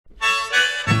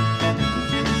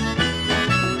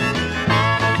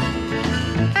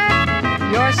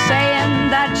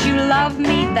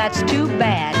that's too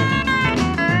bad.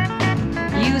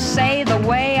 You say the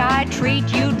way I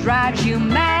treat you drives you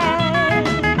mad.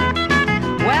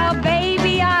 Well,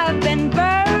 baby, I've been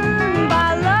burned by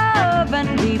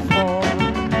loving before,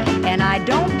 and I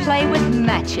don't play with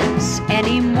matches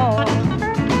anymore.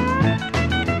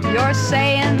 You're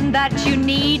saying that you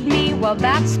need me, well,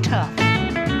 that's tough.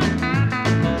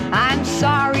 I'm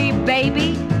sorry,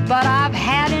 baby, but I've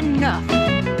had enough.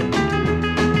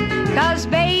 'Cause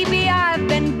baby, I've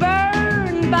been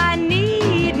burned by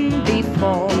needing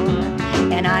before,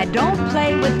 and I don't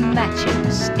play with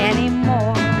matches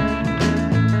anymore.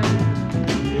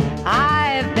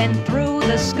 I've been through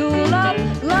the school of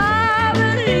love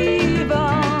and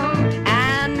even,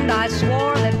 and I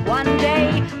swore that one day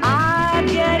I'd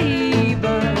get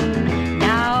even.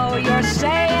 Now you're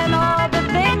saying all the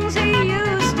things he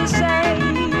used to say.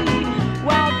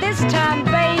 Well, this time,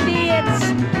 baby, it's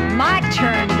my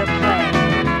turn to play.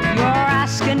 You're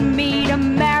asking me to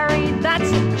marry,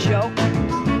 that's a joke.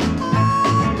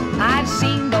 I've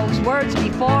seen those words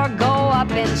before go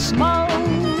up in smoke.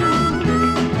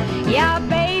 Yeah,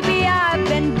 baby, I've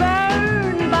been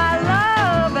burned by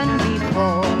loving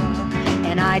before,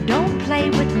 and I don't play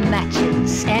with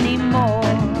matches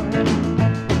anymore.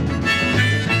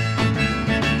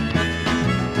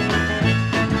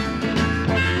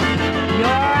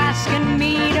 You're asking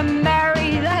me to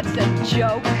marry, that's a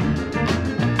joke.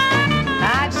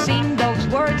 I've seen those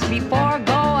words before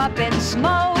go up in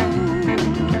smoke.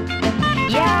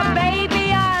 Yeah, baby,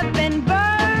 I've been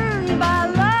burned by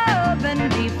loving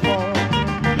before,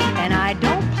 and I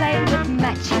don't play with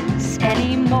matches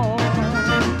anymore.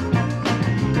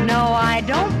 No, I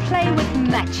don't play with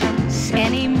matches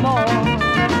anymore.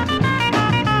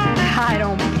 I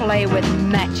don't play with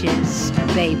matches,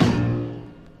 baby.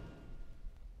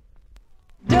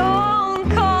 Don't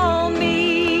call me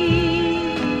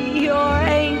your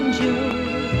angel.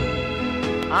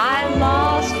 I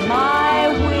lost my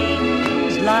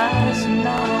wings last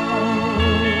night.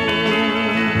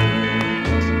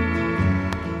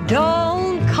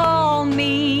 Don't call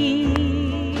me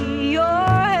your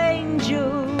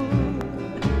angel.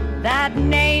 That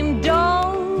name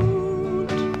don't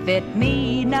fit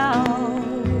me now.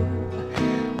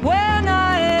 When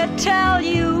I tell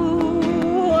you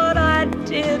what I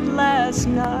did last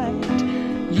night,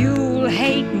 you'll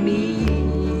hate me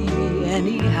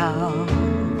anyhow.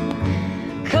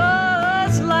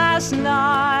 'Cause last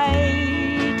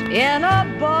night in a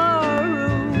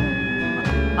barroom,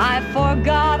 I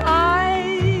forgot I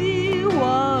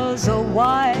was a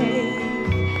wife.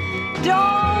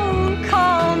 Don't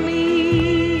call me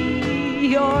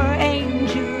your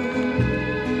angel.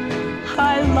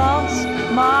 I lost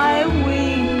my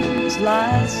wings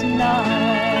last night.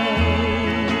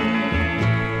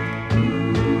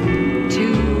 To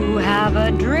have a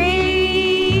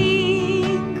drink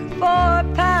for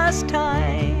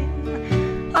pastime,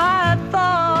 I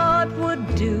thought would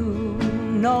do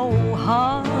no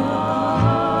harm.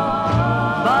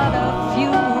 But a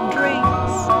few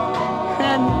drinks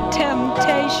and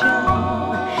temptation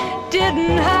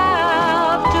didn't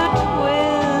have to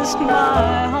twist my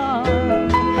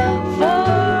heart. For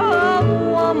a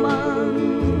woman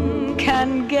can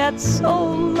get so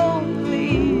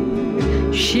lonely,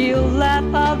 she'll let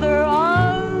other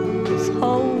arms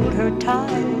hold her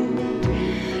tight.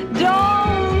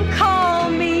 Don't call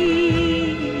me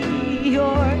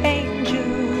your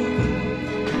angel.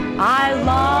 I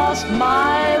lost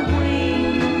my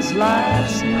wings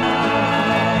last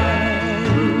night.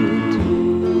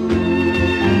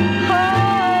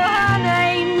 Oh, an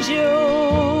angel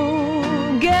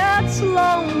gets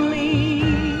lonely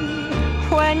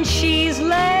when she's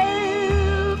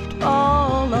left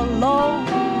all alone.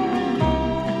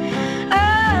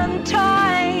 And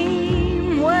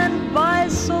time went by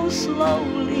so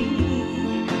slowly,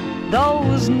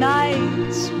 those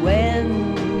nights when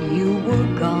you were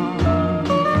gone.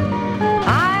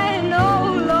 I know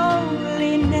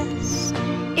loneliness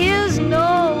is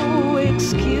no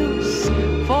excuse,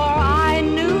 for I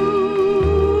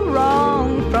knew wrong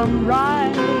from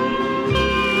right.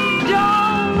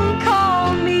 Don't call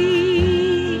me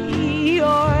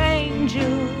your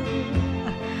angel.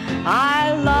 I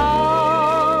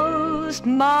lost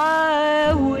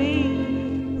my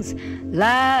wings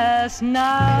last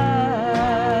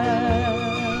night.